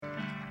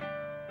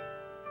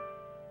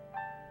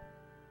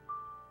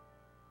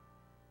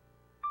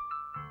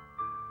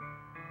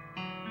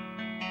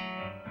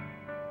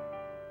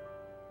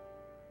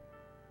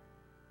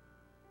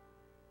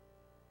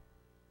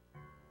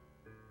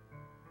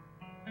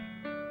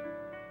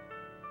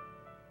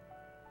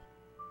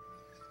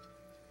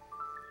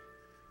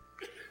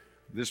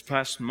This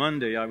past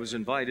Monday, I was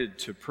invited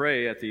to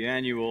pray at the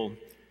annual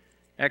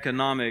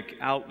Economic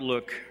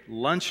Outlook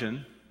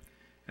Luncheon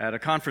at a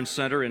conference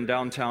center in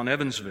downtown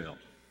Evansville.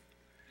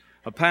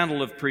 A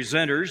panel of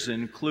presenters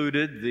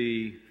included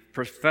the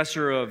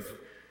professor of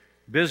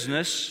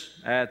business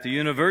at the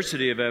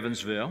University of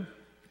Evansville,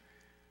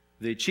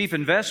 the chief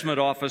investment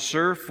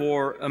officer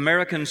for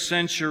American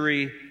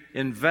Century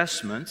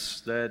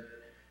Investments that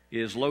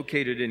is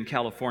located in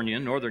California,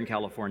 Northern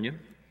California,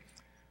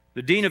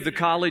 the dean of the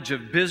College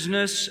of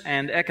Business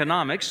and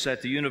Economics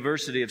at the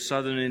University of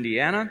Southern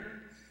Indiana,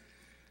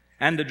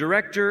 and the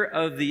director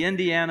of the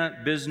Indiana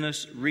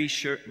Business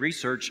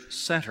Research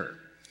Center.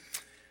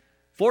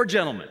 Four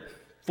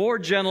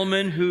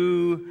gentlemen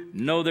who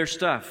know their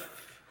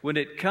stuff when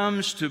it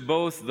comes to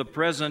both the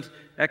present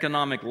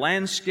economic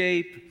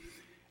landscape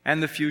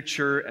and the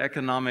future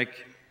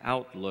economic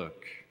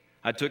outlook.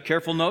 I took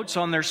careful notes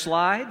on their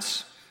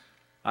slides.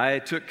 I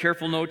took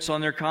careful notes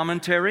on their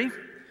commentary.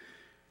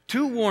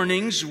 Two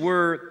warnings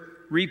were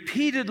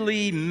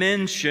repeatedly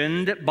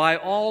mentioned by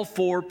all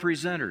four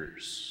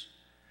presenters.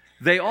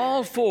 They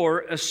all four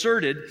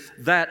asserted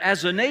that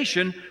as a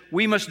nation,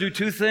 we must do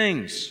two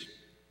things.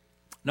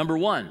 Number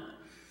one,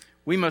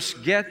 we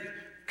must get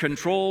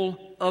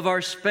control of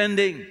our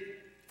spending.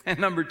 And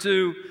number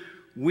two,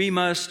 we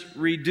must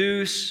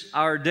reduce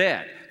our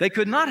debt. They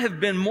could not have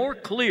been more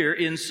clear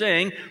in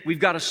saying we've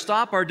got to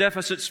stop our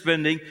deficit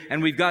spending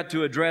and we've got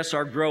to address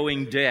our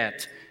growing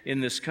debt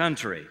in this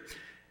country.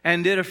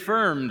 And it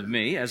affirmed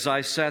me, as I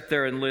sat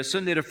there and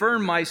listened, it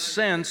affirmed my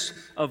sense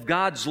of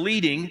God's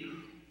leading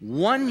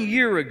 1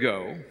 year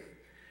ago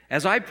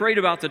as I prayed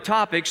about the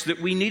topics that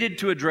we needed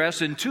to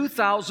address in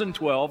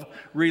 2012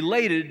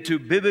 related to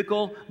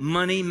biblical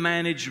money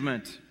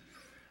management.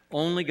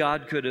 Only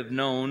God could have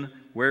known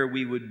where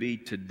we would be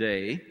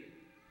today,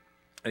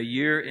 a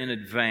year in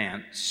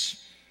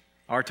advance.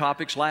 Our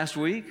topics last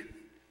week,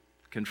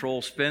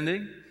 control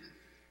spending.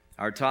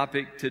 Our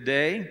topic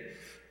today,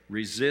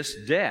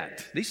 resist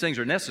debt. These things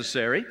are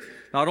necessary,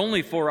 not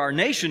only for our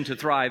nation to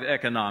thrive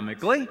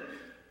economically,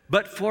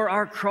 but for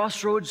our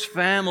Crossroads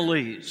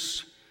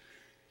families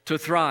to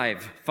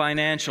thrive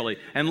financially.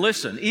 And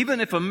listen, even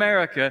if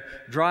America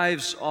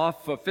drives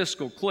off a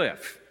fiscal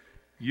cliff,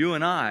 you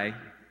and I,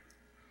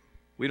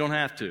 we don't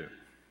have to.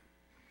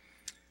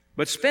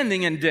 But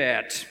spending and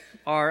debt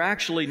are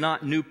actually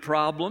not new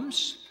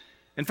problems.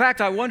 In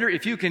fact, I wonder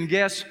if you can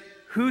guess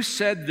who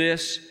said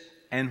this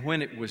and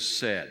when it was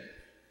said.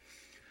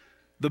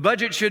 The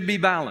budget should be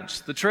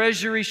balanced. The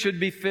treasury should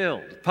be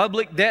filled.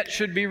 Public debt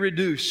should be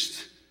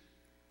reduced.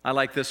 I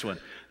like this one.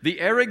 The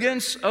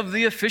arrogance of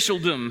the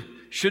officialdom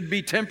should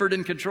be tempered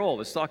and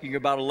controlled. It's talking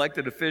about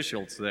elected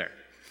officials there.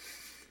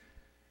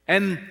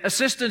 And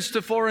assistance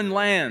to foreign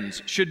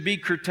lands should be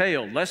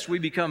curtailed, lest we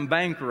become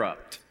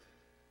bankrupt.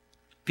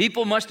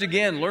 People must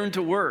again learn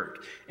to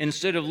work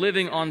instead of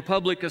living on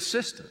public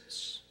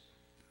assistance.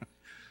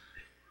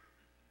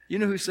 You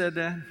know who said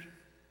that?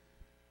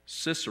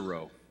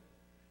 Cicero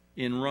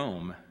in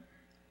Rome,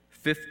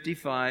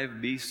 55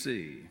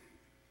 BC.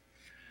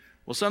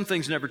 Well, some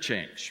things never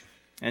change.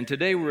 And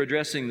today we're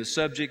addressing the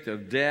subject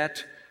of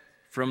debt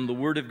from the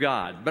Word of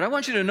God. But I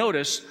want you to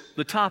notice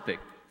the topic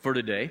for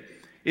today.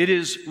 It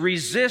is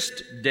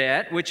resist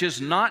debt, which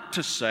is not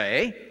to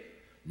say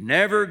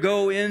never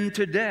go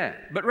into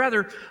debt, but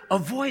rather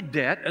avoid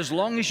debt as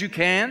long as you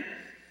can,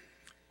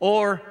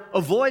 or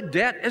avoid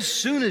debt as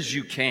soon as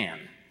you can.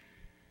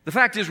 The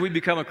fact is, we've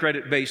become a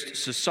credit-based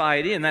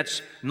society, and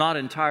that's not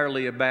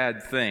entirely a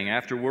bad thing.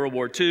 After World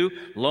War II,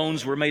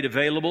 loans were made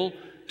available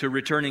to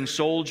returning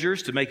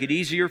soldiers to make it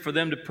easier for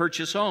them to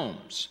purchase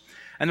homes.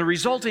 And the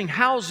resulting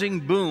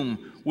housing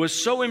boom was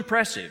so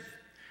impressive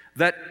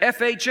that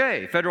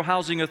FHA, Federal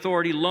Housing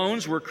Authority,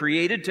 loans were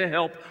created to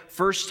help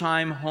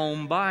first-time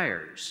home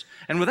buyers.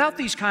 And without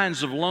these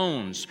kinds of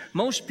loans,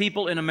 most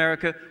people in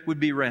America would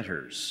be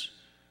renters.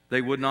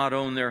 They would not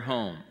own their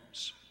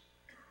homes.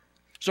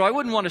 So I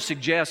wouldn't want to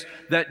suggest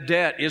that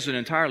debt is an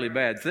entirely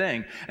bad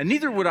thing, and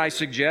neither would I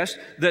suggest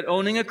that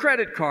owning a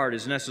credit card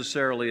is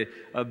necessarily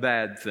a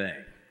bad thing.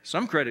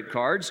 Some credit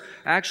cards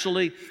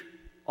actually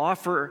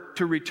offer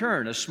to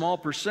return a small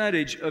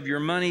percentage of your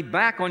money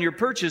back on your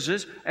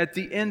purchases at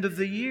the end of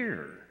the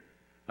year.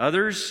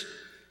 Others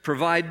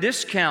provide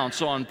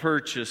discounts on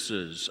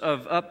purchases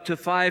of up to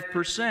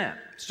 5%.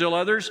 Still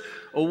others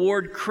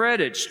award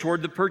credits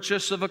toward the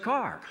purchase of a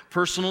car.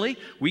 Personally,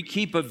 we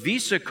keep a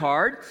Visa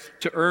card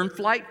to earn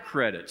flight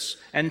credits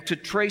and to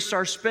trace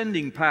our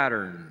spending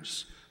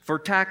patterns for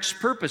tax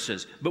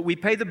purposes, but we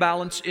pay the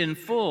balance in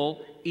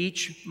full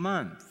each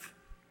month.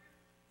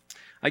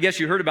 I guess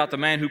you heard about the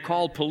man who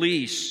called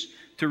police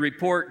to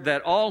report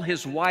that all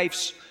his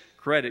wife's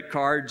credit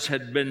cards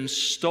had been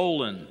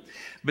stolen.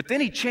 But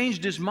then he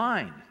changed his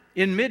mind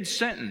in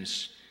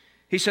mid-sentence.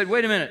 He said,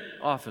 "Wait a minute,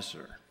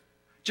 officer.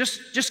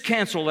 Just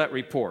cancel that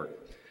report.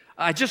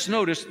 I just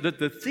noticed that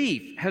the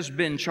thief has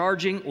been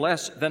charging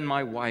less than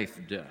my wife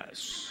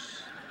does."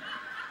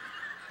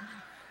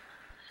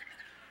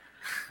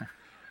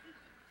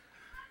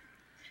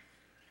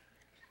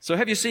 So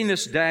have you seen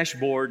this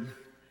dashboard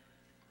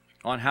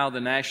on how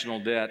the national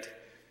debt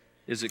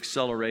is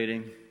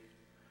accelerating.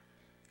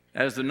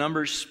 As the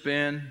numbers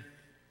spin,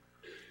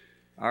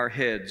 our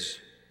heads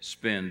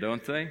spin,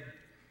 don't they?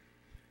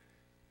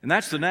 And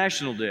that's the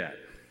national debt.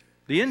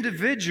 The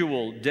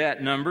individual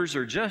debt numbers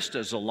are just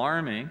as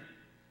alarming.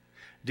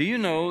 Do you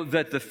know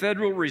that the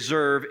Federal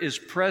Reserve is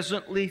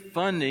presently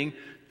funding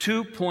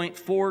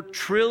 $2.4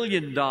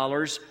 trillion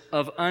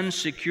of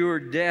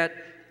unsecured debt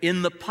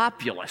in the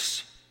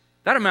populace?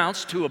 That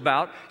amounts to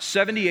about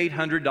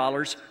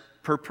 $7,800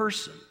 per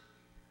person.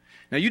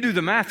 Now, you do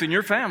the math in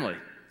your family.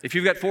 If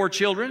you've got 4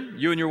 children,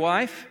 you and your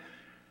wife,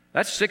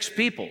 that's 6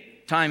 people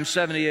times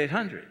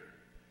 7,800.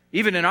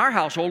 Even in our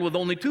household with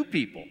only 2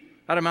 people,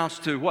 that amounts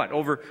to what?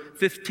 Over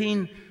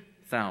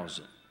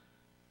 15,000.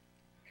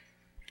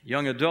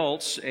 Young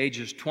adults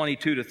ages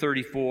 22 to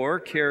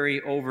 34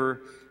 carry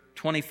over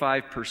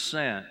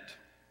 25%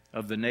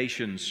 of the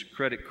nation's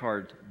credit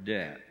card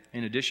debt.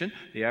 In addition,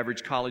 the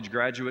average college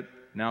graduate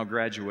now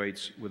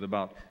graduates with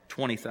about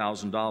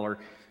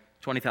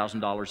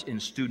 $20,000 in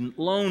student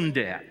loan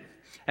debt.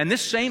 And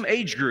this same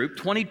age group,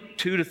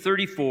 22 to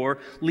 34,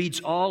 leads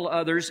all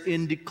others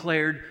in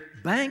declared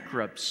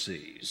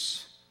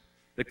bankruptcies.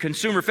 The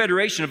Consumer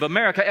Federation of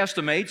America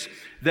estimates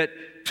that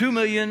 2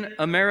 million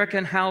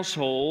American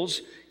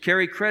households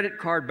carry credit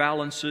card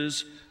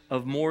balances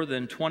of more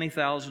than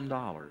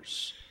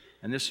 $20,000.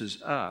 And this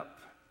is up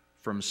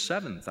from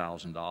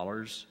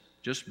 $7,000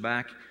 just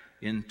back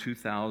in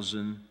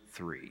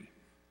 2003.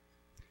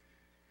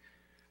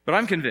 But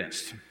I'm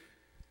convinced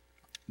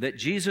that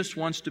Jesus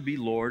wants to be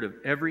Lord of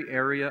every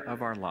area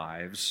of our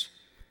lives,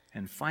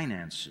 and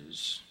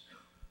finances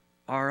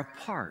are a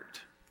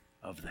part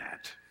of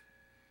that.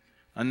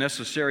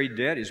 Unnecessary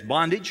debt is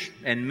bondage,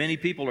 and many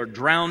people are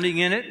drowning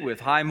in it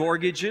with high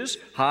mortgages,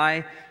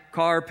 high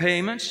car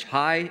payments,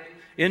 high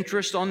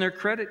interest on their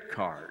credit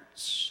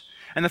cards.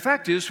 And the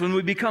fact is, when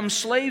we become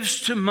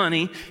slaves to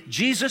money,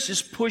 Jesus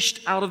is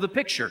pushed out of the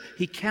picture.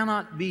 He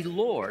cannot be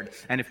Lord.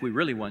 And if we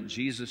really want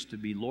Jesus to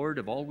be Lord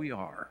of all we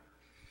are,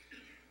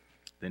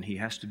 then He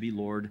has to be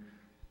Lord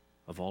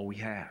of all we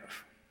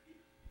have.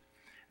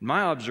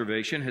 My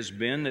observation has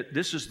been that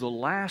this is the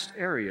last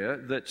area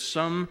that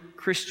some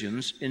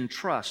Christians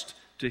entrust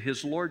to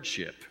His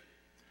Lordship.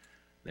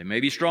 They may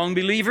be strong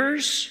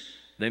believers,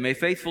 they may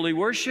faithfully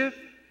worship,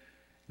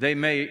 they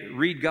may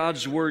read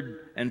God's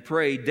Word and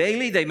pray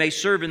daily, they may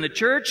serve in the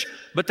church,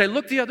 but they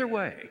look the other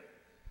way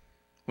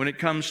when it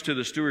comes to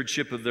the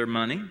stewardship of their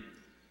money.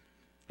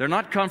 They're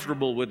not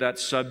comfortable with that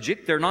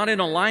subject. They're not in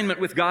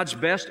alignment with God's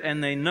best,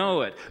 and they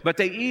know it. But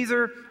they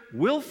either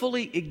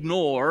willfully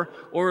ignore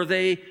or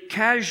they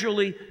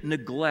casually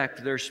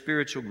neglect their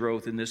spiritual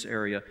growth in this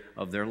area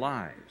of their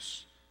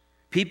lives.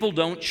 People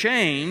don't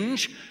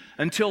change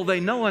until they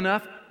know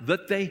enough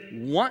that they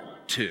want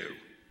to,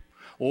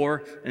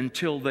 or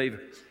until they've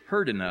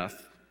heard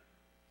enough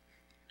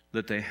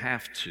that they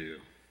have to.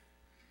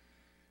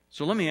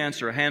 So let me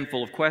answer a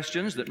handful of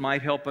questions that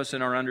might help us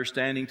in our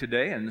understanding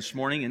today. And this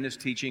morning in this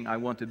teaching, I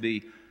want to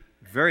be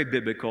very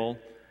biblical,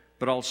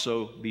 but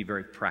also be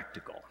very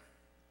practical.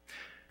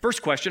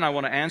 First question I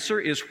want to answer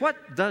is,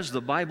 what does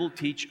the Bible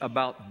teach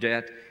about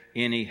debt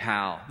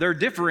anyhow? There are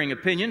differing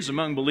opinions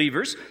among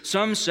believers.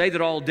 Some say that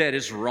all debt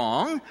is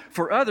wrong.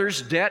 For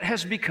others, debt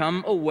has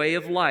become a way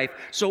of life.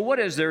 So what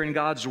is there in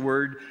God's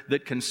Word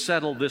that can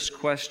settle this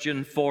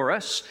question for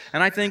us?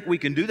 And I think we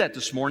can do that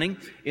this morning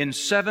in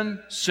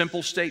 7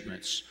 simple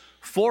statements.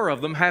 4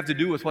 of them have to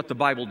do with what the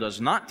Bible does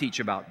not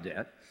teach about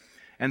debt,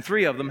 and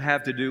 3 of them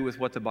have to do with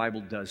what the Bible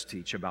does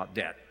teach about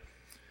debt.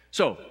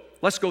 So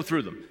let's go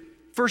through them.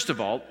 First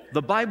of all,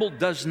 the Bible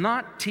does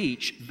not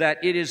teach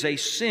that it is a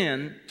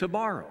sin to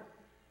borrow.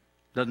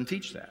 Doesn't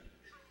teach that.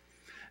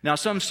 Now,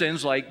 some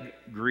sins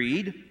like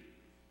greed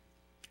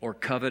or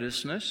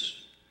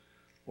covetousness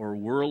or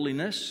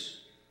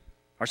worldliness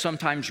are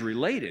sometimes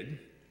related,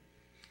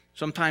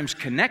 sometimes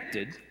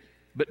connected,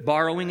 but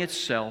borrowing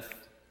itself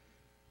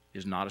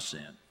is not a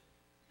sin.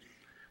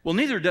 Well,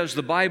 neither does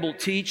the Bible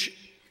teach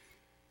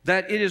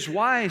that it is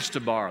wise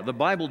to borrow. The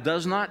Bible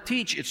does not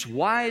teach it's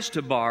wise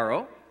to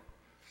borrow.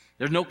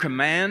 There's no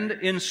command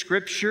in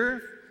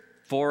Scripture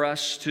for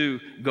us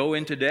to go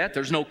into debt.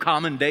 There's no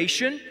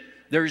commendation.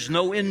 There's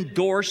no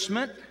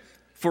endorsement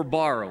for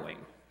borrowing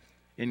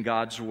in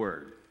God's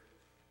Word.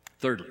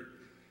 Thirdly,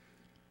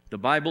 the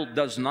Bible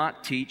does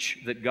not teach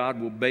that God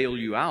will bail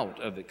you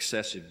out of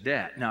excessive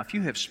debt. Now, if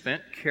you have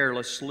spent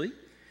carelessly,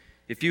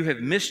 if you have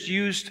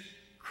misused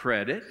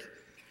credit,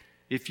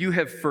 if you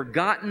have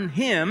forgotten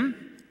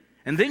Him,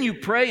 and then you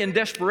pray in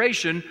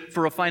desperation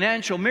for a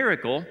financial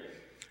miracle,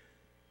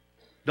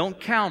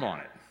 don't count on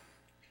it.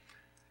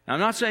 Now,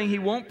 I'm not saying He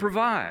won't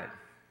provide.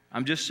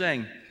 I'm just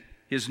saying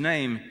His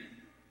name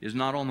is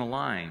not on the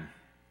line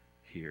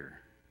here.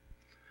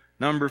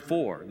 Number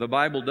 4, the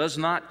Bible does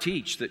not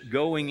teach that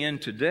going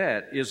into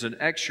debt is an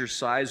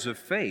exercise of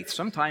faith.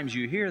 Sometimes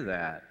you hear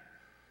that.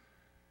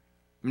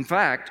 In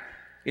fact,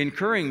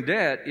 incurring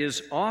debt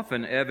is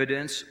often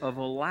evidence of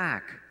a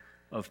lack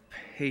of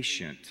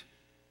patient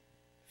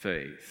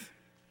faith.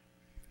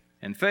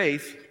 And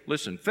faith,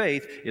 listen,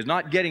 faith is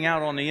not getting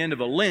out on the end of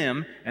a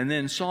limb and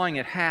then sawing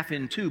it half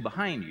in two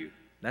behind you.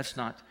 That's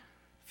not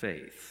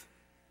faith.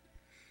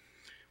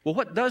 Well,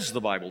 what does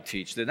the Bible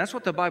teach then? That's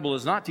what the Bible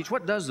does not teach.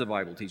 What does the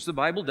Bible teach? The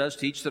Bible does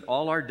teach that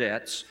all our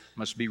debts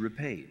must be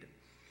repaid.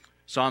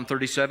 Psalm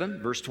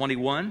 37, verse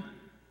 21,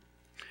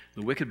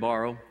 the wicked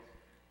borrow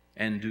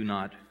and do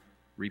not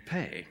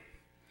repay.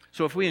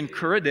 So if we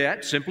incur a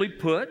debt, simply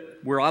put,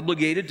 we're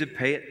obligated to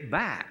pay it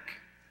back.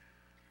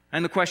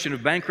 And the question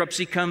of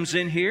bankruptcy comes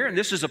in here, and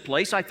this is a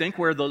place, I think,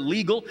 where the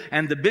legal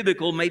and the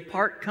biblical may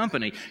part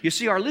company. You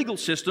see, our legal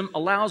system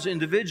allows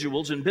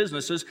individuals and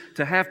businesses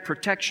to have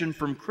protection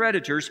from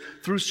creditors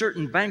through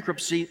certain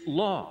bankruptcy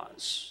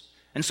laws.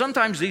 And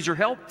sometimes these are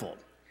helpful.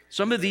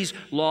 Some of these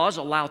laws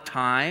allow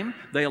time,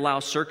 they allow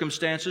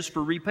circumstances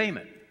for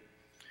repayment.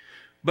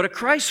 But a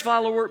Christ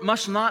follower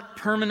must not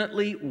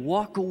permanently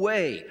walk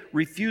away,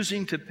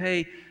 refusing to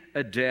pay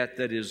a debt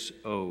that is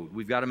owed.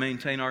 We've got to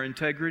maintain our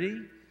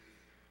integrity.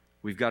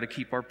 We've got to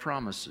keep our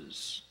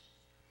promises.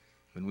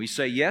 When we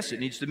say yes,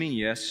 it needs to mean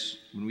yes.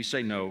 When we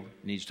say no,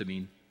 it needs to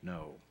mean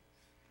no.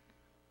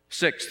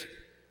 Sixth,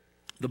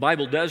 the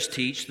Bible does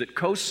teach that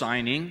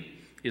co-signing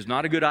is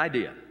not a good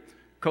idea.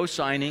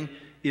 Co-signing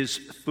is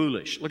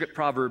foolish. Look at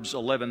Proverbs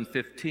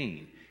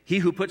 11:15. He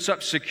who puts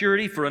up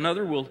security for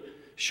another will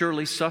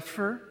surely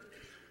suffer,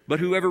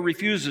 but whoever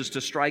refuses to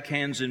strike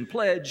hands in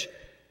pledge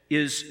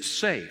is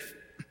safe.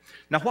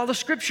 Now, while the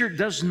Scripture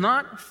does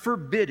not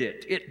forbid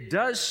it, it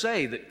does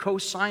say that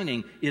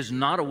co-signing is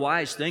not a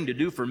wise thing to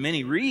do for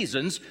many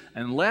reasons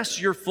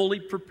unless you're fully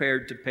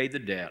prepared to pay the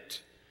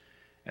debt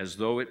as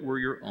though it were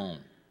your own.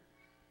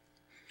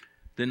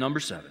 Then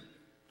number 7,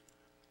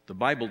 the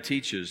Bible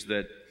teaches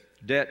that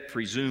debt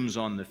presumes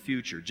on the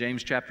future.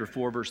 James chapter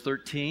 4, verse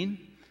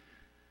 13.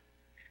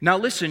 Now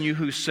listen, you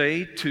who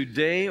say,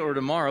 today or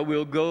tomorrow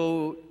we'll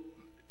go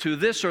to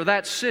this or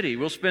that city.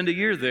 We'll spend a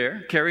year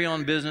there, carry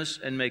on business,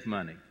 and make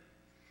money.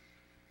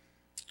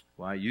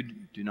 Why, you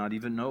do not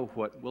even know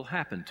what will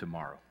happen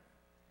tomorrow.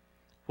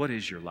 What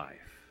is your life?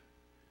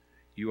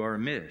 You are a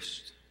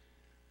mist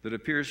that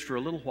appears for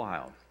a little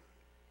while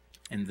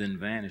and then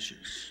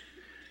vanishes.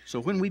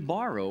 So when we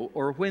borrow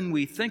or when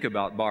we think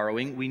about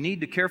borrowing, we need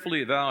to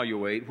carefully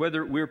evaluate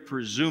whether we're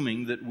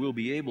presuming that we'll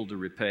be able to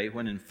repay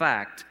when in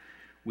fact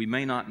we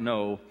may not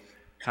know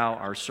how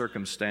our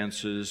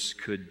circumstances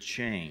could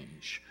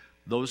change.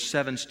 Those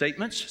 7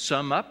 statements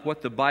sum up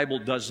what the Bible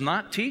does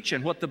not teach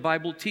and what the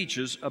Bible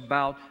teaches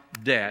about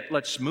debt.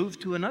 Let's move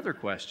to another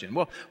question.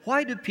 Well,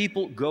 why do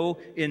people go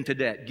into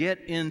debt, get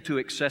into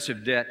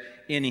excessive debt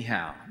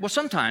anyhow? Well,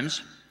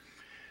 sometimes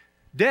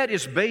debt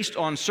is based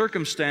on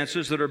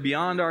circumstances that are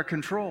beyond our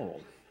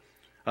control.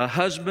 A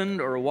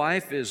husband or a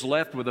wife is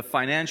left with a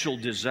financial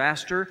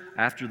disaster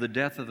after the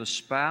death of a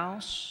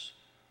spouse,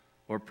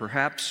 or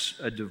perhaps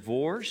a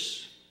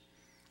divorce.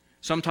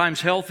 Sometimes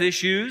health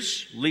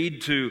issues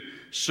lead to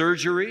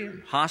surgery,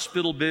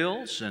 hospital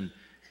bills, and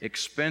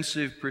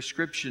expensive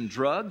prescription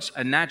drugs.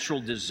 A natural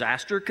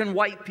disaster can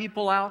wipe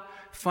people out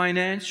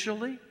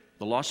financially.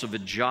 The loss of a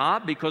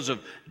job because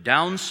of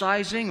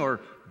downsizing or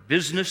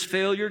business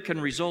failure can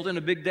result in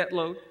a big debt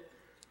load.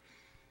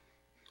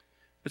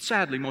 But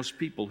sadly, most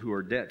people who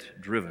are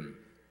debt-driven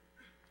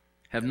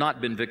have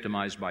not been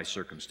victimized by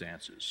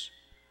circumstances.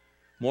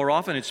 More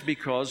often, it's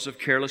because of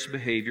careless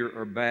behavior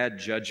or bad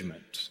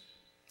judgment.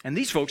 And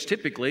these folks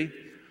typically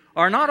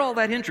are not all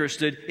that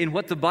interested in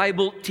what the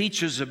Bible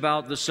teaches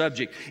about the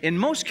subject. In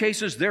most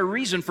cases, their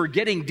reason for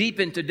getting deep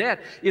into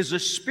debt is a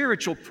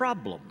spiritual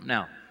problem.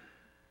 Now,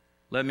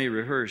 let me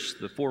rehearse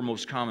the 4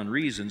 most common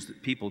reasons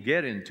that people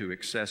get into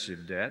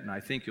excessive debt, and I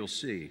think you'll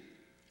see.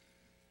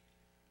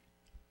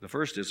 The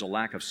first is a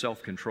lack of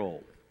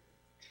self-control.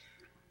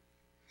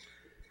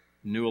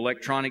 New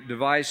electronic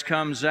device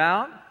comes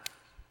out,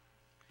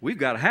 we've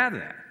got to have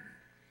that.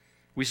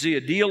 We see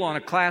a deal on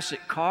a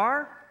classic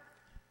car,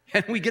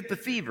 and we get the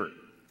fever.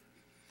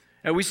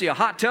 And we see a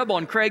hot tub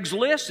on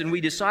Craigslist, and we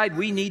decide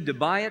we need to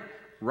buy it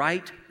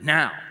right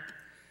now.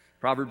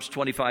 Proverbs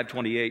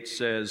 25:28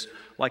 says,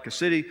 like a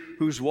city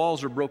whose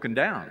walls are broken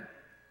down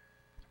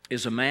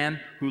is a man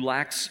who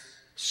lacks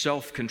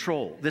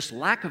self-control. This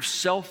lack of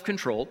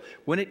self-control,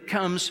 when it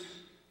comes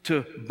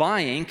to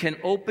buying, can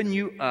open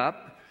you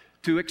up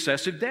to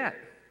excessive debt.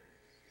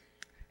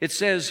 It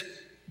says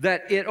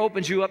that it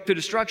opens you up to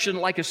destruction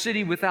like a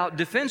city without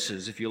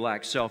defenses if you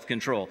lack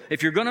self-control.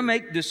 If you're going to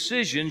make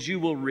decisions you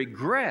will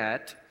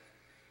regret,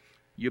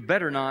 you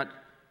better not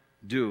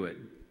do it.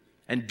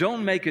 And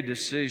don't make a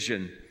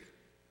decision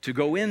to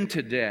go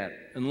into debt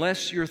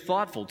unless you're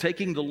thoughtful,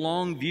 taking the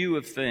long view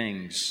of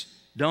things.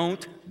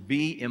 Don't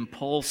be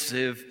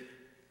impulsive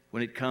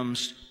when it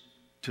comes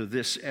to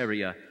this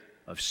area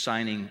of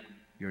signing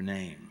your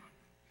name.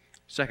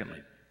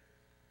 Secondly,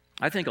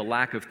 I think a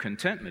lack of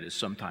contentment is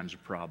sometimes a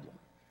problem.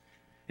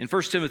 In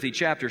 1 Timothy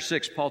chapter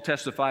 6, Paul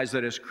testifies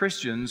that as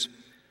Christians,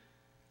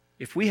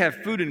 if we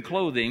have food and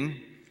clothing,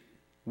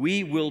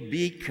 we will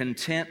be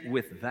content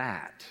with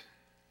that.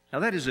 Now,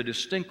 that is a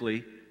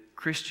distinctly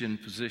Christian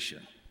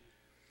position.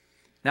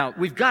 Now,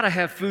 we've got to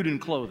have food and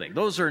clothing.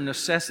 Those are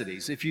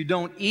necessities. If you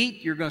don't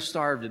eat, you're going to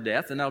starve to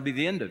death, and that'll be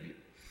the end of you.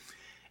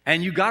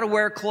 And you got to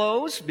wear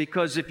clothes,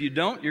 because if you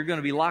don't, you're going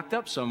to be locked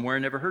up somewhere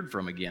and never heard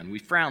from again. We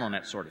frown on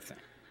that sort of thing.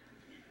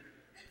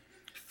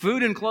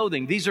 Food and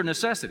clothing, these are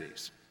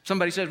necessities.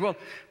 Somebody says, well,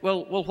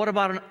 what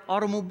about an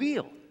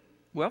automobile?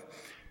 Well,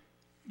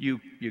 you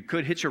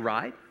could hitch a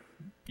ride.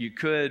 You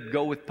could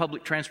go with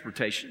public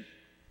transportation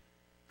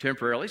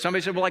temporarily.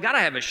 Somebody said, well, I got to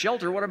have a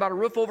shelter. What about a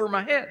roof over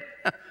my head?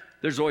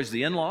 There's always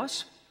the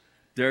in-laws.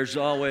 There's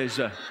always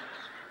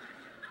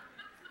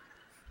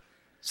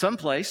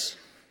someplace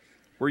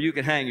where you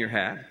can hang your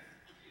hat.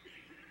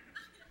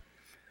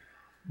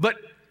 But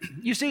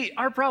you see,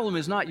 our problem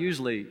is not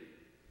usually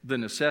the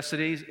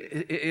necessities.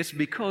 It's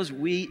because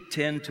we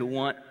tend to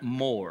want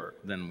more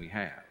than we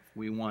have.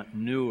 We want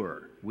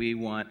newer. We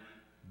want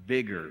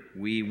bigger.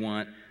 We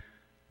want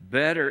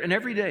better. And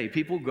every day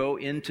people go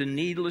into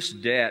needless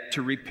debt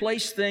to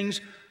replace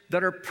things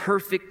that are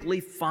perfectly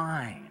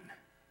fine.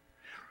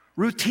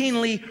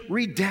 Routinely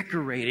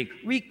redecorating,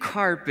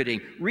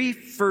 recarpeting,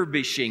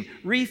 refurbishing,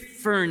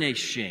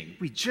 refurnishing.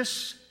 We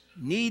just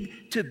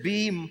need to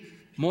be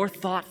more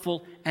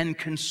thoughtful and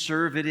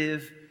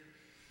conservative.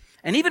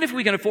 And even if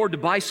we can afford to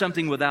buy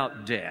something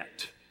without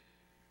debt,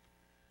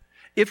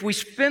 if we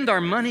spend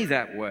our money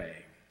that way,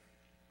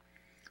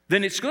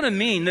 then it's going to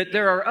mean that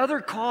there are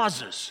other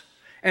causes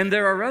and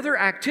there are other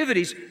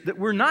activities that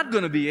we're not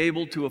going to be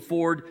able to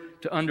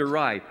afford to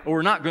underwrite, or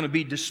we're not going to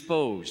be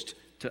disposed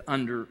to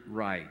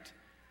underwrite.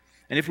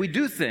 And if we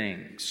do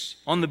things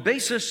on the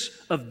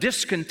basis of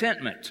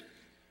discontentment,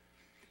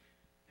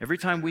 every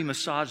time we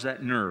massage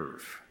that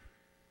nerve,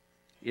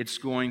 it's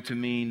going to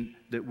mean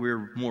that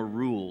we're more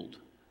ruled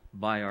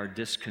by our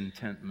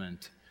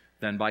discontentment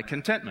than by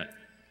contentment.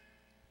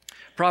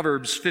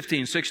 Proverbs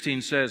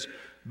 15:16 says,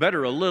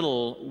 better a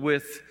little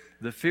with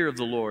the fear of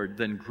the Lord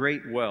than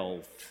great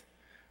wealth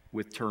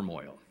with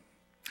turmoil.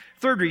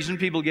 Third reason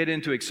people get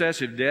into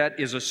excessive debt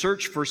is a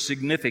search for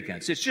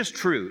significance. It's just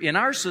true. In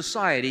our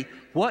society,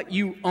 what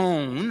you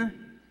own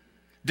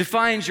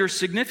defines your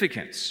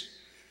significance.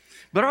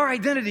 But our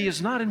identity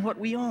is not in what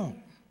we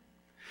own.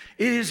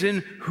 It is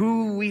in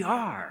who we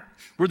are.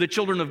 We're the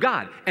children of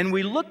God, and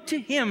we look to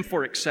Him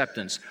for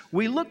acceptance.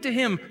 We look to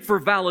Him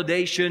for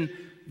validation,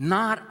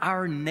 not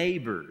our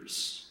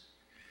neighbors.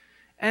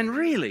 And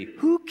really,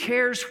 who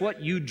cares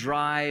what you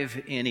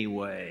drive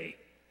anyway?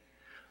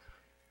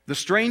 The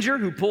stranger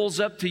who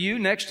pulls up to you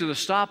next to the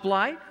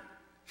stoplight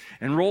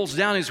and rolls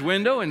down his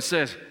window and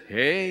says,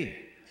 hey,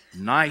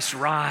 nice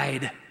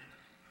ride.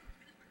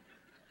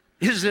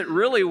 Is it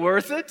really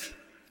worth it?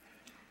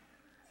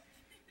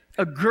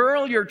 A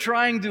girl you're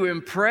trying to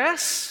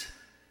impress,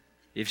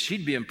 if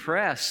she'd be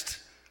impressed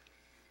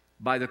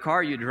by the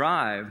car you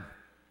drive,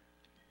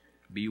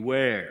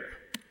 beware.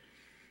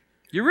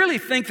 You really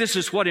think this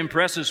is what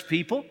impresses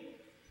people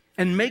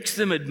and makes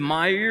them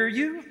admire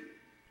you?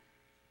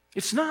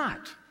 It's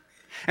not.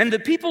 And the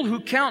people who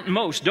count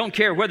most don't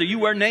care whether you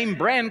wear name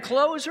brand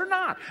clothes or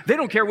not. They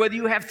don't care whether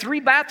you have 3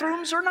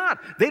 bathrooms or not.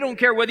 They don't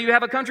care whether you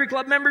have a country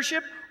club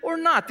membership or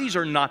not. These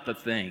are not the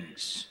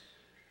things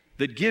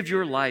that give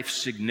your life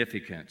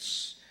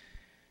significance.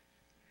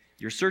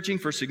 You're searching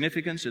for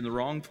significance in the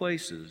wrong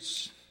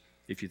places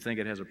if you think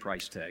it has a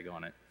price tag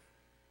on it.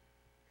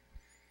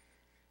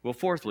 Well,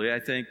 fourthly, I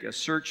think a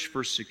search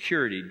for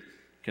security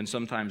can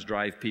sometimes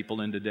drive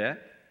people into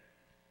debt.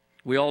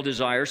 We all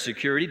desire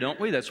security, don't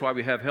we? That's why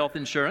we have health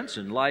insurance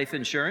and life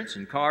insurance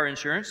and car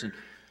insurance and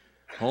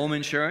home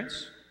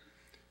insurance.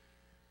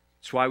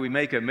 It's why we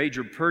make a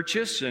major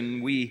purchase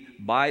and we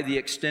buy the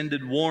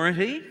extended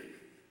warranty,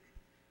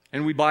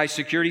 and we buy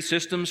security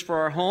systems for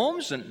our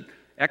homes and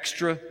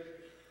extra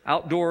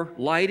outdoor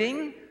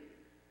lighting.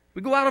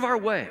 We go out of our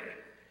way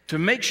to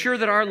make sure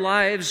that our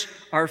lives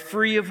are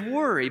free of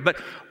worry.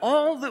 But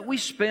all that we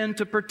spend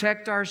to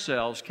protect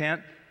ourselves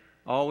can't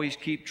always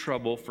keep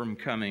trouble from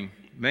coming.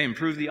 It may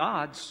improve the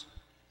odds,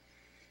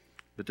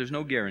 but there's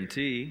no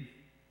guarantee.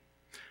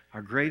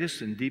 Our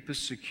greatest and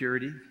deepest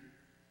security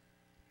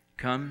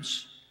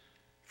comes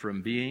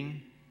from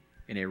being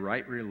in a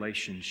right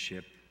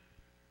relationship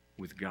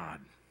with God.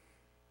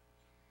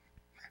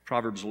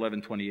 Proverbs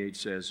 11:28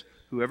 says,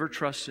 whoever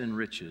trusts in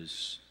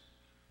riches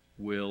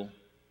will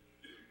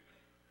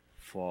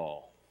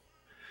fall.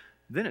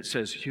 Then it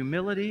says,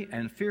 humility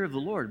and fear of the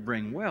Lord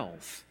bring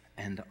wealth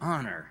and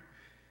honor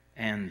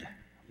and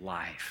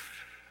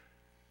life.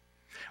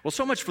 Well,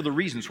 so much for the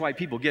reasons why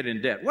people get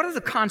in debt. What are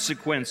the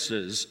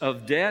consequences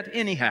of debt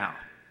anyhow?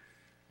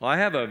 Well, I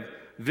have a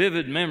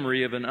vivid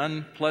memory of an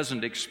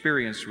unpleasant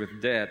experience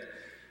with debt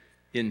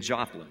in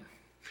Joplin.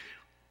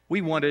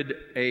 We wanted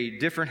a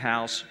different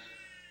house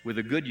with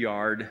a good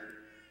yard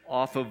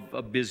off of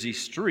a busy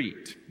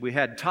street. We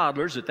had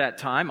toddlers at that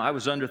time. I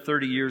was under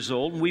 30 years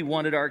old, and we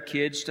wanted our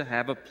kids to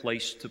have a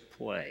place to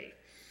play.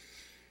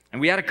 And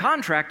we had a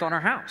contract on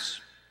our house.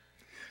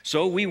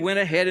 So we went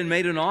ahead and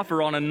made an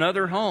offer on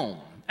another home.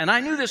 And I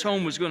knew this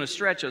home was going to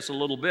stretch us a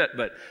little bit,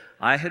 but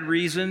I had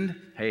reasoned,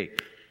 hey,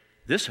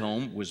 this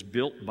home was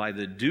built by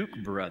the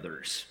Duke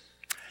brothers.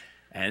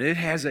 and it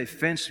has a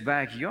fenced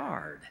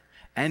backyard,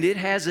 and it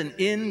has an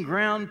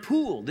in-ground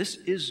pool. This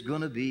is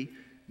going to be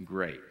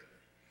great.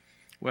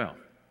 Well,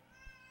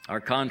 our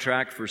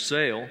contract for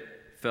sale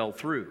fell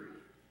through.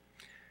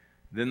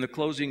 Then the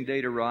closing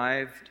date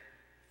arrived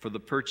for the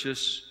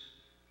purchase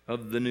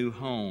of the new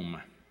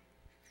home.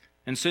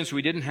 And since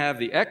we didn't have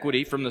the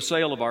equity from the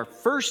sale of our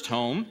first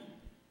home,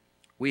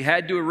 we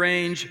had to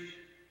arrange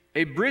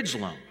a bridge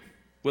loan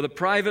with a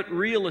private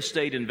real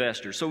estate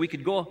investor so we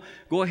could go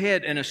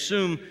ahead and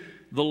assume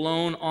the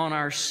loan on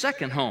our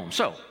second home.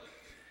 So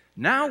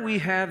now we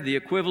have the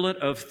equivalent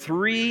of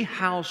 3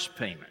 house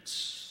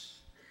payments.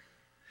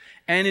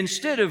 And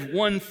instead of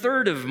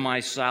 1/3 of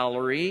my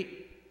salary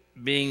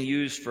being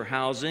used for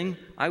housing,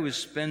 I was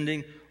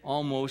spending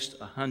almost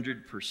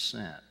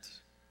 100%.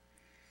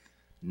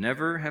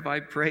 Never have I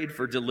prayed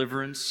for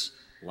deliverance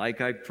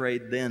like I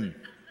prayed then.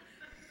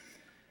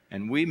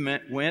 And we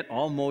went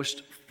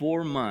almost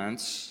 4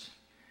 months,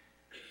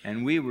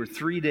 and we were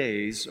 3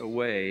 days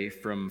away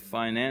from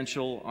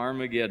financial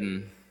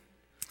Armageddon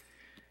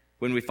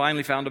when we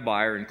finally found a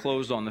buyer and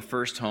closed on the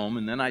first home.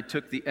 And then I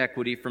took the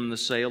equity from the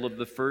sale of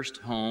the first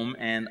home,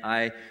 and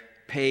I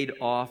paid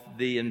off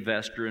the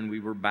investor, and we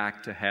were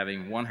back to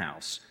having 1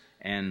 house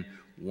and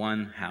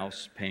 1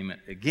 house payment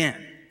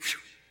again.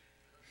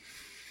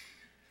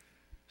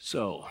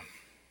 So,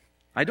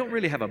 I don't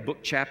really have a book,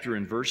 chapter,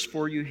 and verse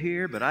for you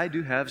here, but I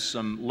do have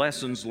some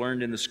lessons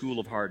learned in the School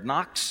of Hard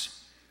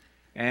Knocks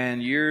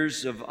and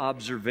years of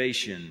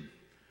observation.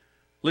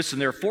 Listen,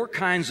 there are 4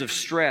 kinds of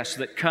stress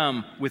that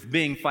come with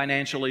being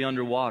financially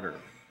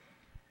underwater.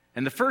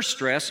 And the first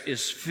stress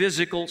is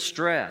physical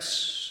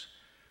stress,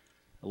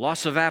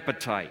 loss of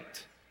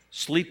appetite,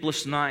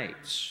 sleepless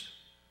nights.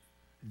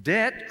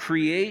 Debt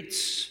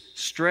creates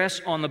stress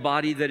on the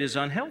body that is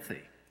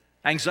unhealthy.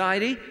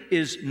 Anxiety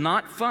is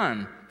not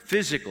fun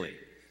physically.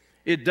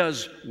 It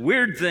does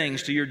weird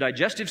things to your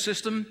digestive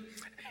system,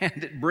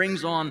 and it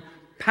brings on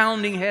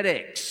pounding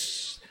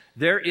headaches.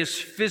 There is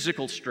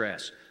physical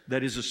stress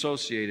that is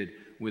associated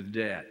with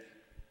debt.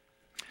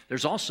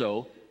 There's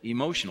also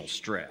emotional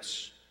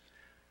stress.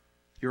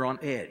 You're on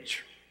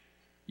edge.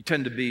 You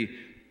tend to be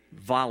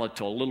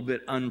volatile, a little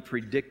bit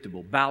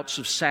unpredictable. Bouts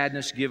of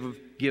sadness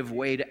give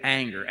way to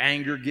anger.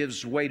 Anger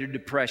gives way to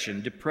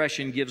depression.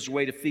 Depression gives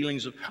way to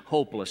feelings of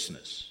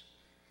hopelessness.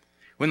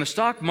 When the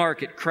stock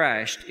market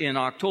crashed in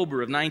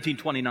October of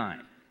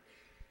 1929,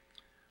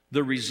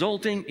 the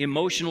resulting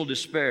emotional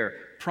despair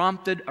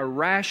prompted a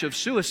rash of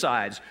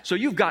suicides. So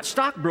you've got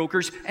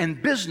stockbrokers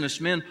and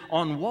businessmen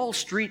on Wall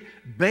Street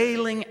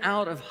bailing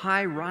out of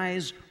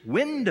high-rise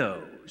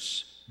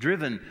windows,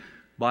 driven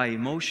by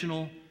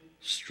emotional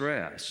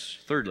stress.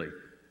 Thirdly,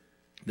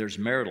 there's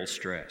marital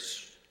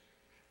stress,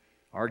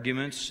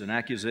 arguments and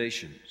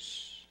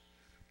accusations,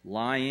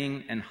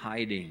 lying and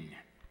hiding,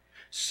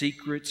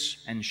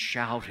 secrets and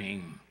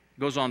shouting.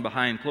 Goes on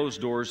behind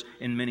closed doors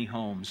in many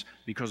homes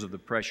because of the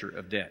pressure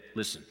of debt.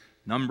 Listen,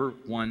 number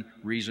 1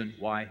 reason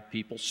why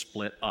people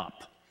split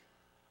up: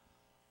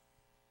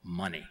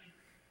 money.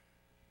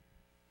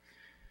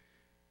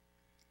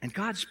 And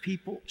God's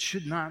people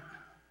should not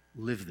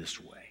live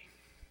this way.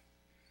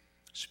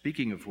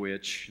 Speaking of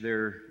which,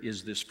 there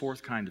is this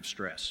 4th kind of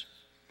stress.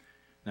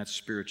 That's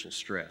spiritual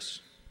stress.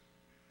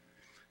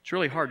 It's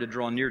really hard to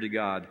draw near to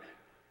God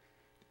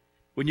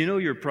when you know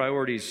your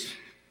priorities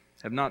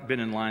have not been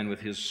in line with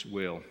His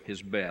will,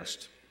 His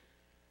best.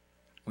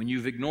 When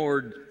you've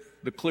ignored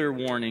the clear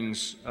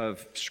warnings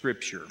of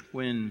Scripture.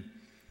 When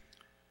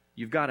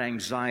you've got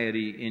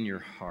anxiety in your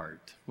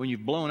heart. When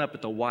you've blown up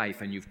at the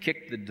wife and you've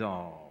kicked the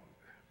dog.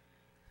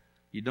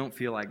 You don't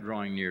feel like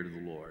drawing near to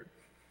the Lord.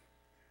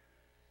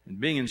 And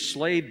being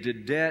enslaved to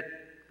debt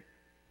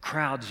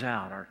crowds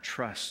out our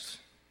trust,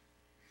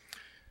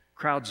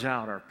 crowds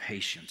out our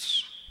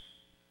patience,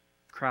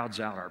 crowds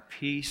out our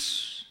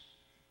peace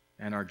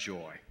and our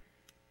joy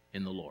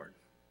in the Lord.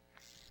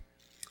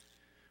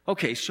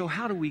 Okay, so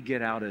how do we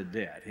get out of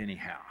debt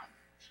anyhow?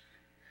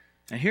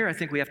 And here I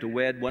think we have to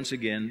wed, once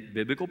again,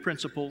 biblical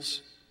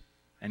principles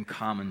and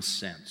common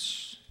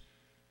sense.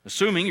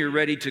 Assuming you're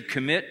ready to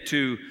commit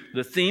to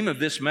the theme of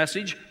this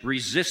message,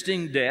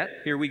 resisting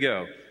debt, here we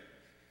go.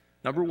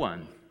 Number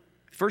 1,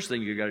 first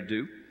thing you got to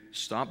do,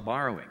 stop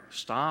borrowing.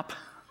 Stop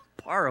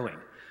borrowing.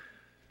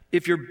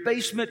 If your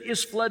basement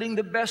is flooding,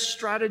 the best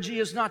strategy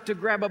is not to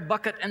grab a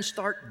bucket and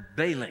start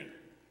bailing.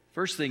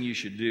 First thing you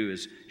should do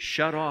is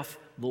shut off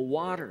the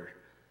water,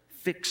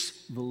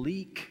 fix the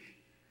leak.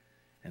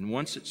 And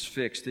once it's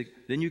fixed,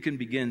 then you can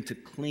begin to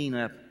clean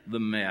up the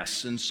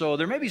mess. And so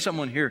there may be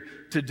someone here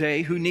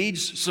today who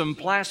needs some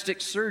plastic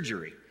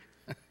surgery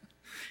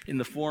in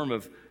the form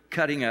of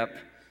cutting up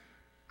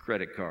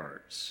credit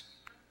cards.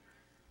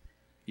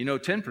 You know,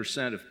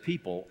 10% of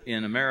people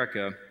in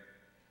America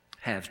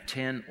have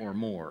 10 or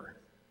more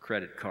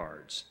credit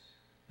cards.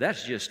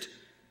 That's just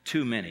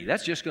too many.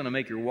 That's just going to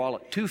make your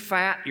wallet too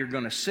fat. You're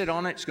going to sit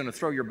on it. It's going to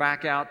throw your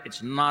back out.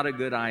 It's not a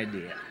good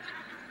idea.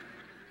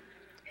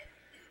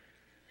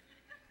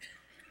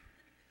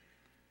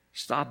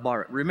 Stop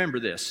borrowing. Remember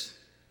this,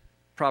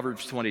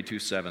 Proverbs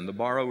 22:7. The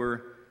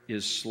borrower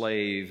is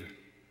slave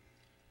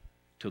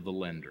to the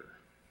lender.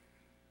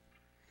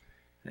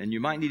 And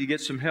you might need to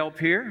get some help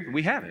here.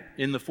 We have it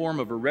in the form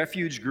of a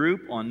refuge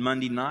group on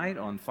Monday night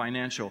on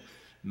financial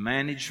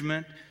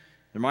management.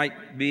 There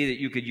might be that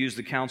you could use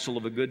the counsel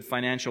of a good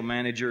financial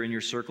manager in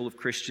your circle of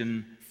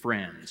Christian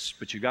friends.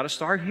 But you've got to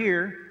start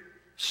here.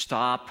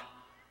 Stop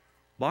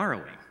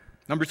borrowing.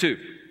 Number 2,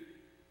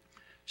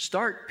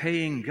 start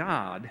paying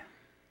God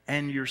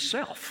and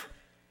yourself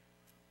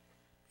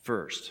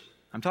first.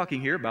 I'm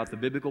talking here about the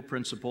biblical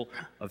principle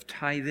of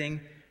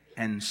tithing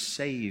and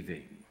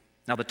saving.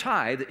 Now, the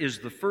tithe is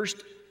the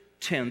first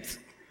tenth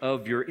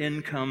of your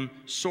income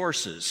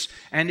sources,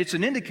 and it's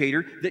an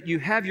indicator that you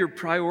have your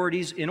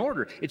priorities in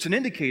order. It's an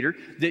indicator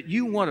that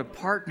you want to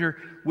partner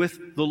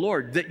with the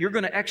Lord, that you're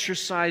going to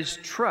exercise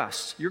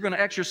trust. You're going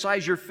to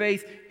exercise your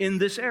faith in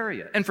this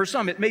area. And for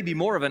some, it may be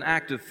more of an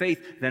act of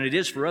faith than it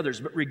is for others,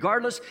 but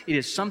regardless, it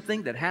is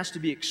something that has to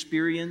be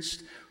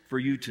experienced for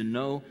you to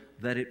know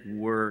that it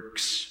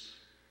works.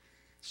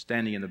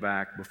 Standing in the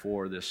back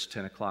before this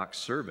 10 o'clock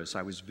service,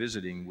 I was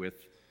visiting with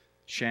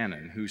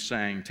Shannon, who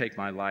sang "Take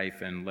My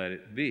Life and Let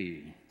It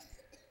Be"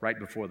 right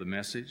before the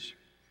message.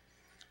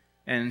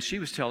 And she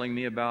was telling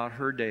me about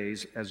her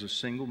days as a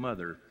single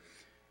mother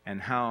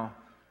and how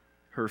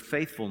her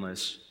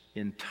faithfulness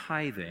in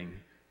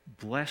tithing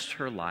blessed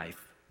her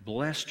life,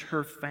 blessed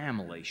her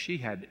family. She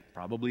had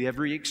probably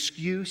every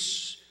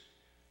excuse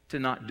to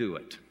not do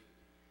it.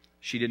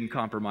 She didn't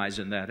compromise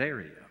in that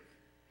area.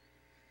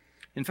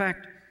 In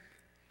fact,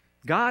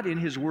 God in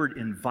His Word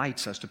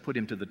invites us to put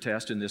Him to the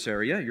test in this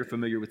area. You're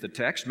familiar with the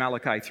text,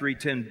 Malachi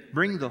 3:10,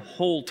 bring the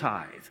whole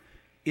tithe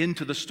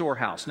into the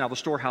storehouse. Now, the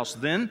storehouse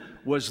then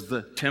was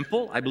the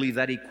temple. I believe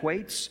that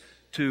equates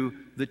to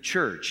the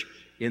church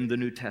in the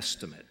New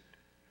Testament.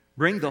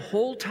 Bring the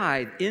whole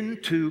tithe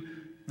into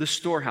the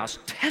storehouse.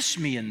 Test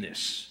me in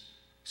this,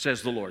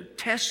 says the Lord.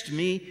 Test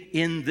me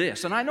in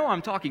this. And I know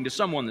I'm talking to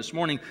someone this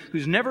morning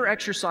who's never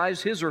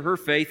exercised his or her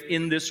faith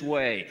in this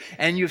way,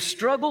 and you've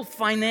struggled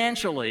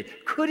financially.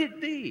 Could it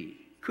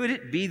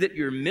be that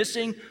you're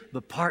missing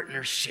the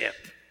partnership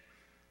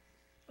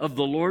of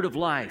the Lord of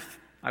life?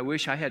 I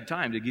wish I had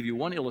time to give you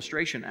one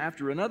illustration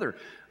after another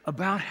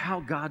about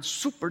how God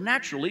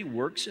supernaturally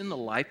works in the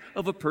life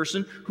of a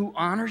person who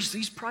honors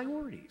these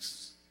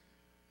priorities.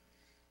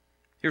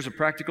 Here's a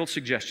practical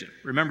suggestion.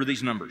 Remember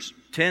these numbers: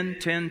 10,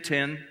 10,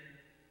 10,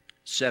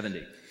 70.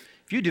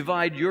 If you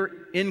divide your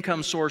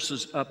income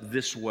sources up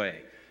this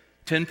way,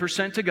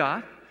 10% to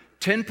God,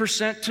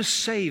 10% to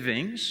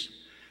savings,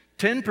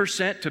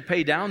 10% to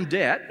pay down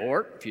debt,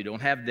 or if you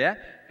don't have debt,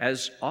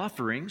 as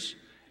offerings,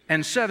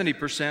 and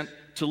 70%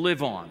 to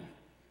live on.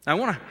 Now, I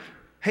want to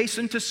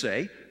hasten to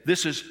say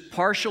this is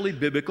partially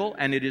biblical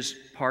and it is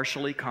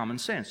partially common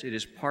sense. It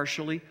is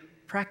partially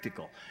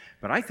practical.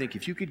 But I think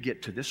if you could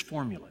get to this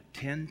formula,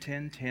 10,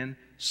 10, 10,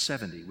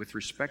 70, with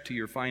respect to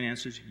your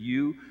finances,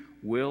 you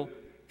will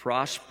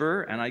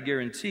prosper. And I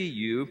guarantee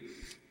you,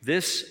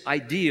 this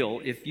ideal,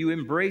 if you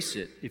embrace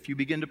it, if you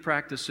begin to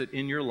practice it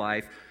in your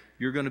life,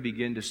 you're going to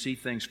begin to see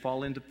things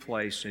fall into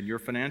place in your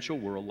financial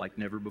world like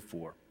never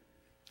before.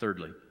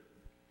 Thirdly,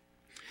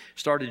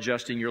 start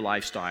adjusting your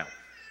lifestyle.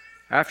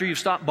 After you've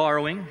stopped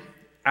borrowing,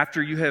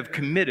 after you have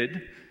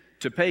committed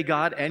to pay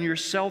God and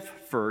yourself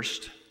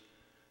first,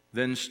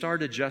 then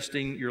start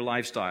adjusting your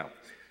lifestyle.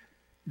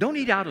 Don't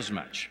eat out as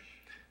much.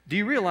 Do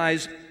you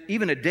realize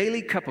even a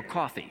daily cup of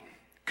coffee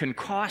can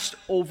cost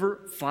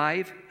over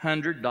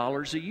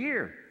 $500 a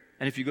year?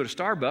 And if you go to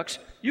Starbucks,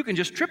 you can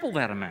just triple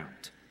that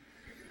amount.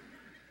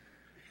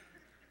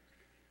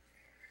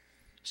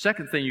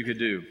 Second thing you could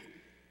do,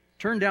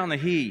 turn down the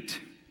heat,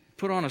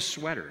 put on a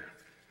sweater.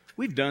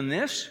 We've done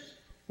this.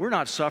 We're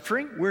not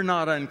suffering, we're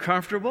not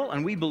uncomfortable,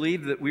 and we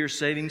believe that we are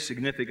saving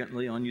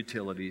significantly on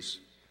utilities.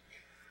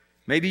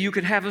 Maybe you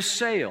could have a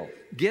sale.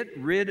 Get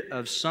rid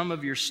of some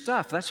of your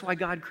stuff. That's why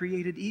God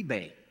created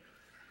eBay.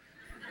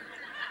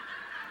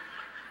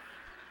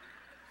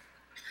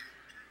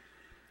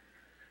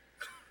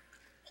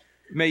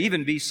 It may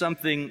even be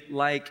something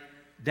like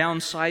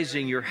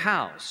downsizing your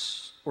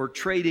house or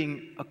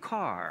trading a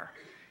car.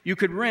 You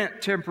could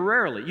rent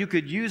temporarily. You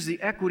could use the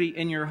equity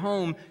in your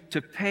home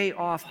to pay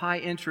off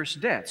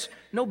high-interest debts.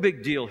 No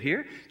big deal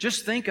here.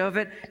 Just think of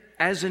it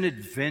as an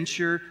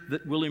adventure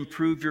that will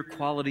improve your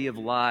quality of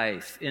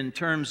life in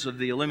terms of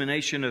the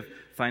elimination of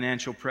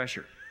financial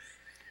pressure.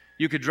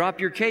 You could drop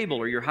your cable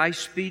or your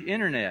high-speed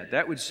internet.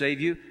 That would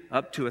save you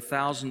up to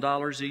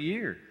 $1,000 a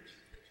year.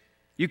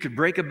 You could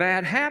break a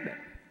bad habit.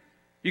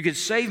 You could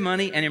save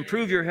money and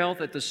improve your health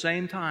at the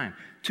same time.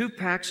 2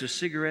 packs of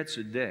cigarettes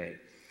a day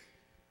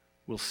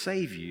will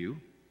save you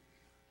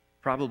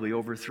probably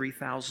over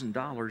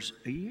 $3,000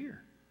 a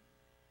year.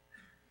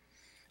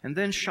 And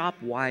then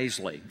shop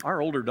wisely.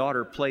 Our older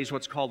daughter plays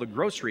what's called the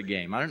grocery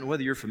game. I don't know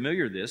whether you're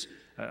familiar with this.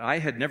 I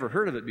had never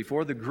heard of it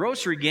before. The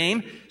grocery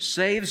game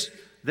saves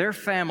their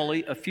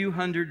family a few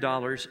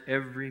 $100s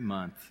every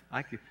month.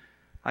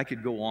 I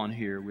could go on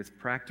here with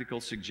practical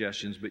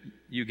suggestions, but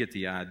you get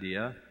the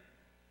idea.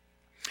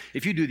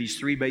 If you do these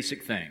 3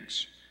 basic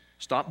things,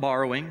 stop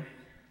borrowing,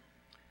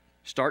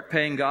 Start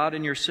paying God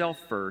and yourself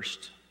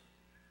first.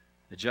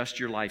 Adjust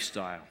your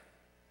lifestyle.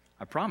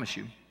 I promise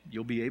you,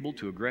 you'll be able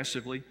to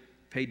aggressively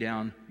pay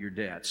down your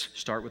debts.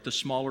 Start with the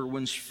smaller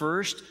ones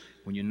first.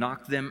 When you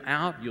knock them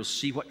out, you'll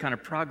see what kind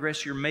of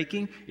progress you're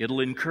making.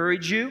 It'll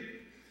encourage you.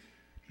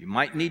 You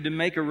might need to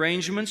make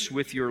arrangements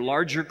with your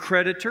larger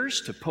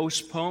creditors to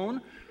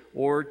postpone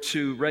or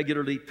to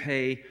regularly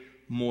pay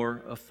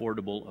more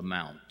affordable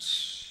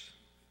amounts.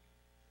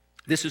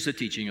 This is the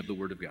teaching of the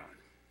Word of God.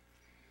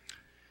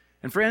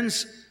 And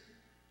friends,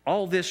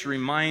 all this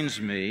reminds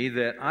me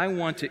that I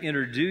want to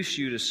introduce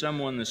you to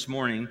someone this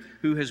morning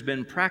who has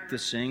been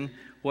practicing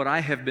what I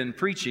have been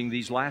preaching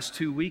these last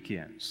 2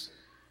 weekends.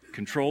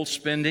 Control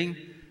spending,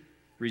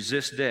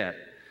 resist debt.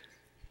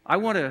 I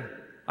want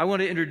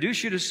to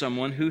introduce you to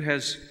someone who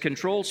has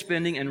controlled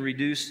spending and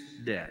reduced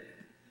debt.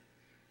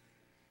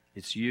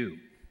 It's you.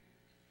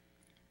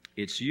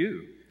 It's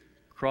you,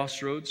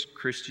 Crossroads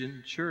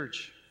Christian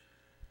Church.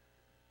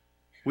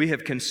 We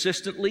have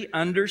consistently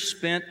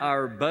underspent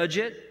our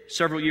budget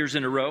several years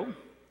in a row.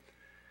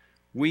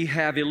 We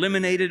have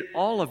eliminated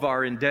all of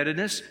our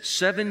indebtedness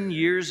 7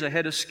 years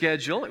ahead of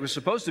schedule. It was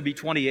supposed to be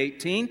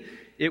 2018.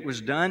 It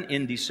was done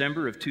in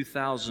December of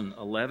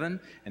 2011.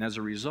 And as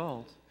a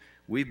result,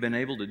 we've been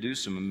able to do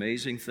some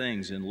amazing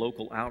things in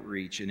local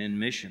outreach and in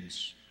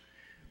missions.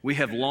 We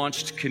have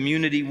launched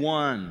Community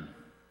One,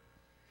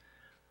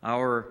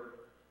 our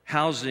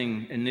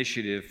housing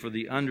initiative for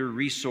the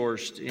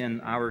under-resourced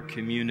in our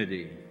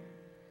community.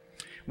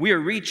 We are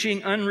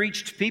reaching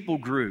unreached people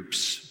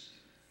groups.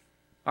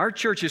 Our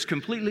church is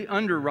completely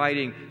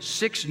underwriting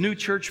 6 new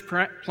church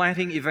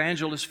planting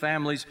evangelist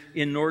families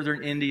in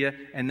northern India,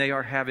 and they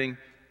are having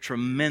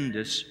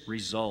tremendous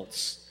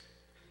results.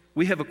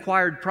 We have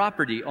acquired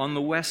property on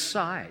the west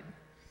side,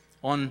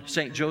 on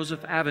St.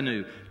 Joseph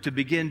Avenue, to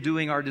begin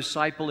doing our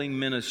discipling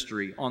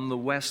ministry on the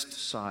west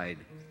side.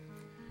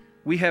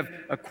 We have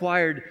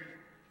acquired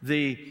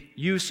the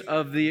use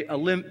of the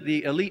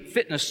Elite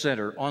Fitness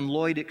Center on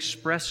Lloyd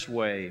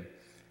Expressway,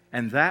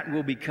 and that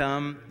will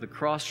become the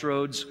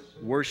Crossroads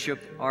Worship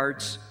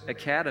Arts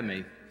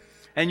Academy.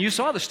 And you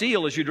saw the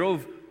steel as you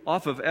drove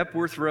off of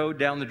Epworth Road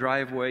down the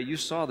driveway. You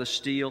saw the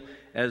steel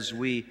as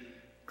we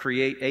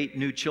create 8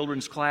 new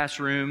children's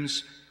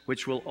classrooms,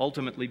 which will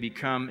ultimately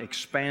become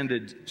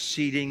expanded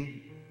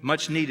seating,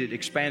 much needed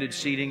expanded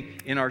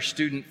seating in our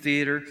student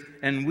theater.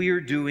 And we are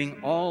doing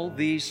all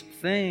these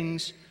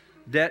things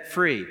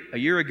debt-free. A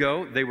year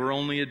ago, they were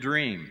only a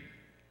dream.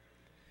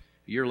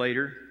 A year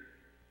later,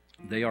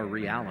 they are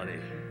reality.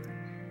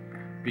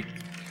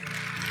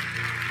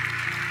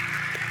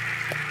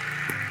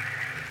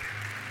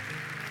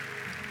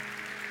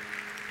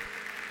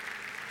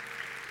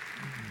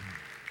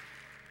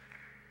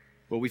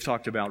 Well, we've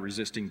talked about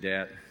resisting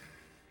debt,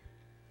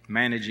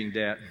 managing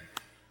debt.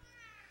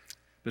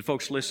 But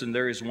folks, listen,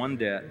 there is one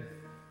debt.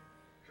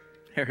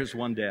 There is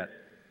one debt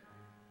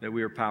that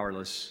we are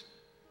powerless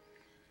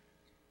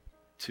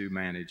to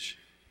manage.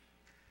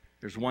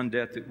 There's one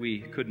debt that we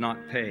could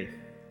not pay.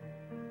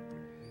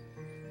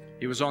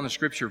 It was on the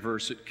scripture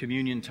verse at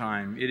communion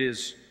time. It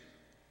is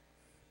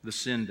the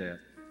sin debt.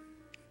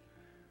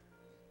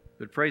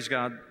 But praise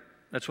God,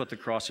 that's what the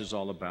cross is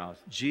all about.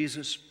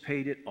 Jesus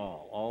paid it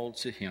all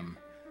to Him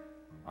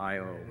I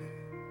owe.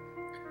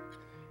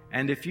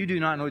 And if you do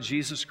not know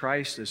Jesus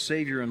Christ as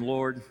Savior and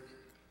Lord,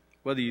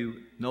 whether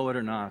you know it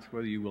or not,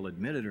 whether you will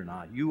admit it or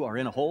not, you are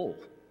in a hole.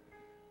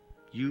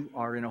 You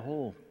are in a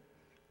hole.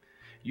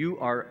 You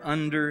are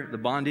under the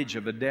bondage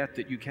of a debt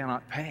that you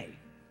cannot pay.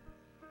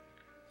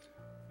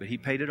 But He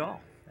paid it all.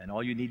 And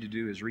all you need to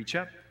do is reach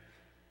up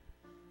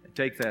and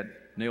take that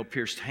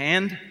nail-pierced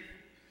hand,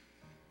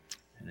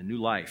 and a new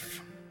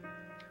life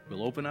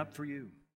will open up for you.